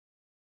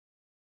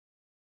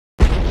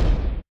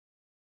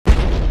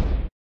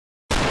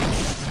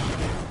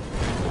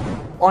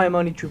I am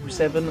only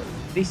 777,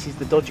 this is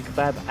the Dodgy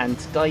Kebab, and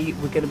today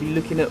we're going to be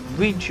looking at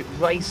Ridge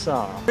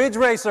Racer. Ridge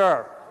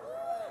Racer!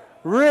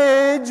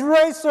 Ridge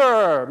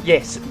Racer!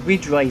 Yes,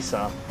 Ridge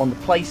Racer on the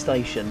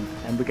PlayStation,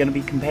 and we're going to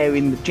be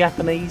comparing the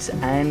Japanese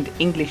and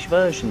English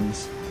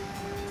versions.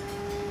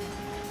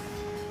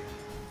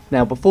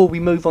 Now, before we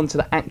move on to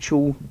the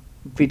actual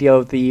video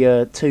of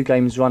the two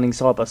games running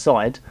side by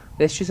side,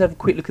 let's just have a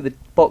quick look at the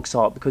box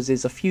art, because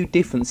there's a few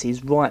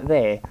differences right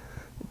there.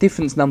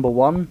 Difference number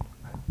one,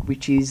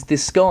 which is the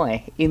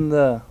sky in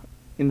the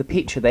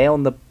picture there.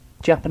 On the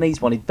Japanese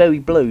one it's very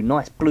blue,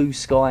 nice blue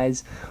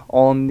skies.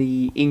 On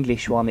the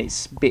English one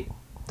it's a bit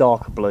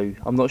darker blue.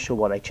 I'm not sure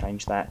why they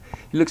changed that.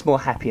 It looks more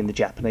happy in the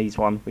Japanese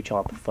one, which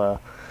I prefer.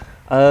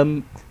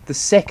 The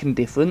second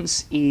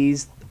difference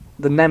is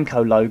the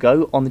Namco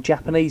logo. On the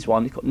Japanese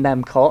one it's got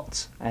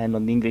Namcot, and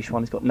on the English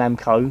one it's got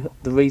Namco.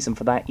 The reason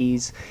for that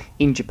is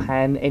in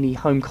Japan any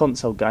home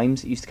console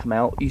games that used to come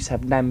out used to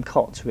have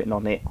Namcot written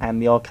on it, and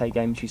the arcade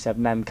games used to have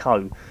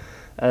Namco.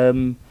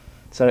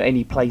 So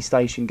any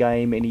PlayStation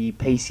game, any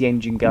PC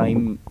Engine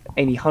game,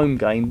 any home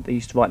game, they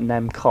used to write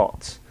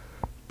Namcot.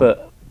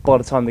 But by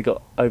the time they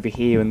got over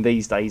here and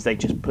these days they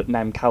just put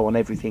Namco on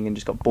everything and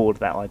just got bored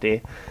of that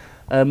idea.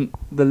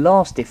 The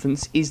last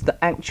difference is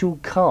the actual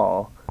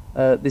car.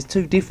 There's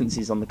two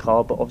differences on the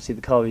car, but obviously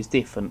the car is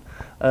different.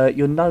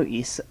 You'll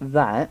notice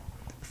that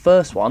the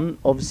first one,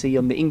 obviously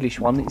on the English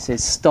one it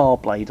says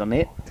Starblade on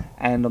it,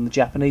 and on the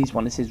Japanese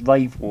one it says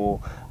Rave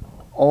War.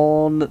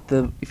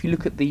 If you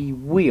look at the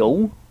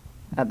wheel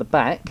at the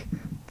back,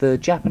 the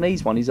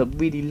Japanese one is a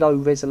really low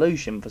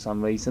resolution for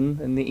some reason,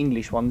 and the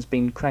English one's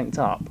been cranked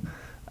up.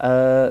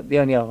 The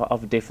only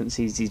other difference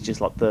is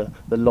just like the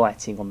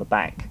lighting on the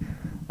back.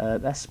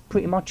 That's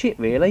pretty much it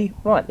really.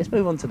 Right, let's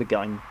move on to the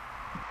game.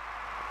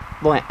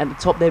 Right, at the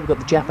top there we've got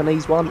the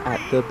Japanese one,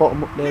 at the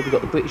bottom up there we've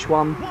got the British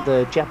one.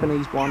 The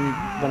Japanese one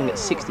running at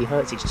 60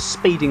 Hz, it's just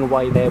speeding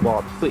away there,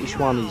 while the British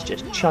one is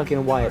just chugging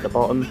away at the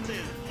bottom.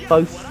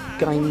 Both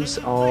games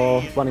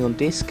are running on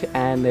disc,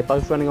 and they're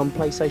both running on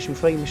PlayStation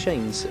 3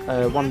 machines.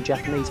 One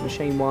Japanese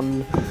machine,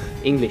 one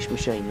English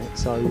machine,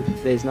 so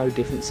there's no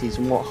differences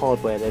in what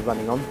hardware they're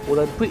running on.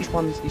 Although the British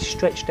one is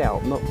stretched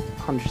out, I'm not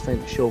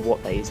 100% sure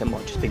what that is, that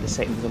might just be the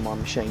settings on my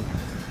machine.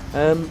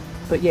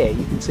 But yeah,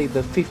 you can see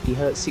the 50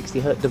 Hz,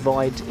 60 Hz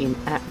divide in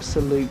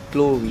absolute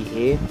glory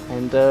here,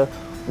 and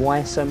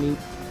why so many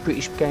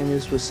British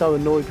gamers were so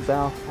annoyed with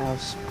our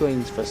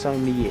screens for so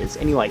many years.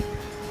 Anyway,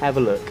 have a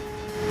look.